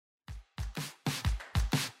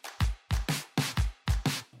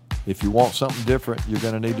If you want something different, you're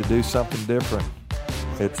going to need to do something different.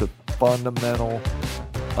 It's a fundamental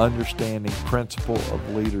understanding principle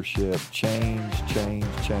of leadership. Change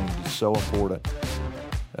is so important.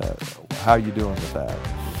 How you doing with that?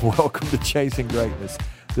 Welcome to Chasing Greatness.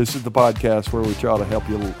 This is the podcast where we try to help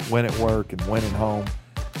you win at work and win at home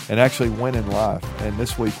and actually win in life. And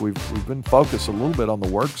this week we've been focused a little bit on the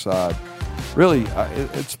work side. Really,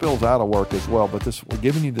 it spills out of work as well, but we're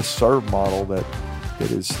giving you this serve model that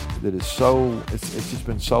is so, it's just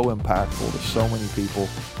been so impactful to so many people.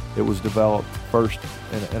 It was developed first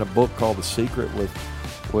in a book called The Secret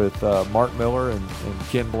with Mark Miller and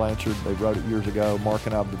Ken Blanchard. They wrote it years ago. Mark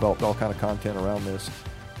and I have developed all kind of content around this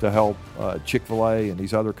to help Chick-fil-A and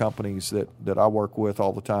these other companies that I work with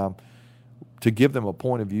all the time to give them a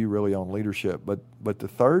point of view really on leadership. But the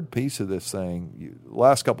third piece of this thing,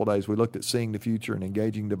 last couple of days we looked at seeing the future and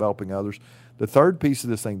engaging, developing others. The third piece of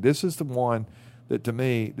this thing, this is the one that to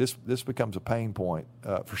me, this becomes a pain point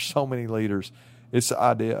for so many leaders. It's the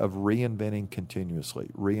idea of reinventing continuously.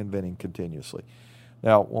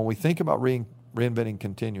 Now, when we think about reinventing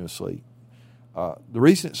continuously, the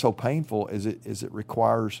reason it's so painful is it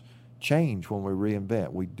requires change when we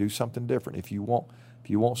reinvent. We do something different. If you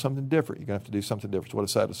want something different, you're going to have to do something different. It's what I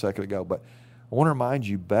said a second ago. But I want to remind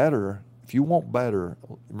you, if you want better,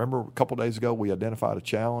 remember a couple of days ago we identified a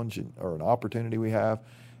challenge or an opportunity we have.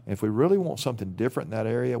 And if we really want something different in that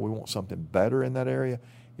area, we want something better in that area,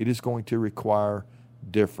 it is going to require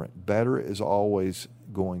different. Better is always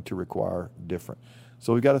going to require different.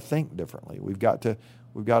 So we've got to think differently. We've got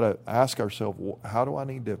to ask ourselves, how do I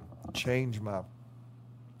need to change my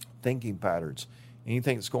thinking patterns?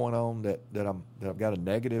 Anything that's going on that I've got a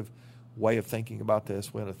negative way of thinking about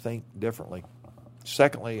this, we're going to think differently.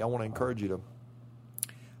 Secondly, I want to encourage you to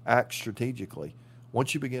act strategically.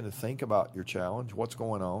 Once you begin to think about your challenge, what's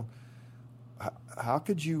going on, how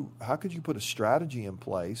could you put a strategy in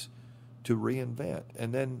place to reinvent?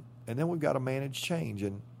 And then we've got to manage change.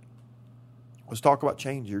 And let's talk about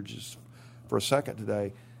change here just for a second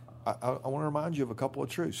today. I want to remind you of a couple of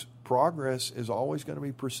truths. Progress is always going to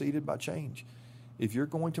be preceded by change. If you're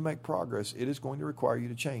going to make progress, it is going to require you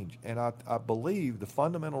to change. And I believe the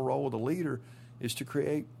fundamental role of the leader is to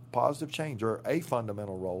create positive change, or a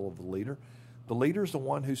fundamental role of the leader. The leader is the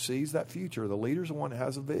one who sees that future. The leader is the one that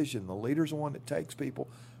has a vision. The leader is the one that takes people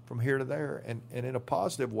from here to there, and in a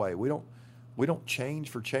positive way. We don't change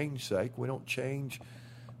for change's sake. We don't change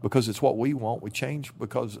because it's what we want. We change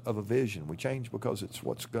because of a vision. We change because it's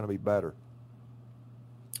what's going to be better.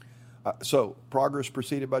 So progress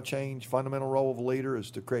preceded by change. Fundamental role of a leader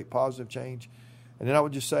is to create positive change. And then I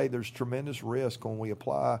would just say there's tremendous risk when we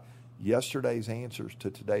apply yesterday's answers to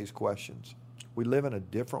today's questions. We live in a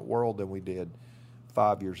different world than we did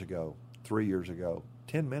 5 years ago, 3 years ago,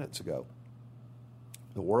 10 minutes ago.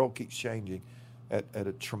 The world keeps changing at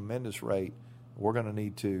a tremendous rate. We're going to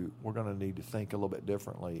need to think a little bit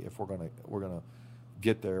differently if we're going to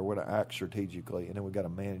get there. We're going to act strategically, and then we've got to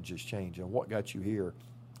manage this change. And what got you here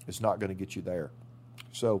is not going to get you there.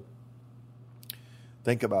 So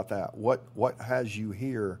think about that. What has you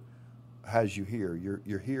here has you here.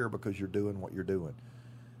 You're here because you're doing what you're doing.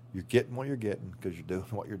 You're getting what you're getting because you're doing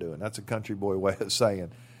what you're doing. That's a country boy way of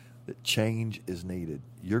saying that change is needed.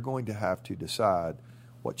 You're going to have to decide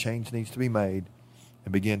what change needs to be made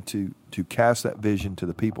and begin to cast that vision to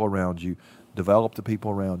the people around you, develop the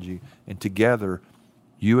people around you, and together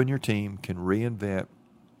you and your team can reinvent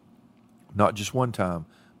not just one time,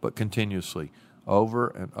 but continuously, over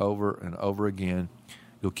and over and over again.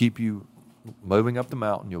 It'll keep you moving up the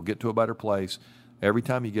mountain. You'll get to a better place. Every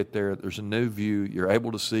time you get there, there's a new view. You're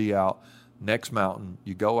able to see out next mountain.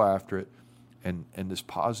 You go after it, and this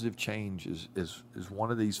positive change is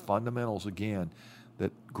one of these fundamentals, again,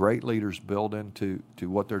 that great leaders build into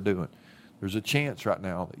what they're doing. There's a chance right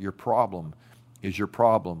now that your problem is your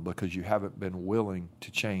problem because you haven't been willing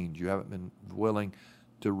to change. You haven't been willing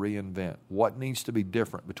to reinvent. What needs to be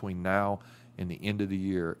different between now and the end of the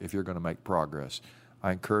year if you're going to make progress?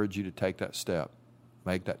 I encourage you to take that step.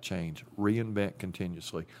 Make that change. Reinvent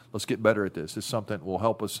continuously. Let's get better at this. This is something that will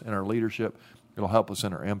help us in our leadership. It'll help us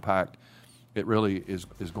in our impact. It really is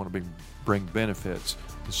going to bring benefits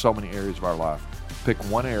to so many areas of our life. Pick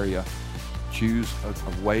one area, choose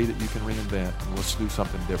a way that you can reinvent, and let's do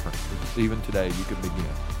something different. Even today, you can begin.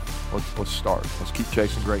 Let's start. Let's keep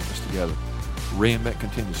chasing greatness together. Reinvent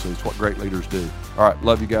continuously. It's what great leaders do. All right,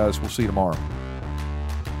 love you guys. We'll see you tomorrow.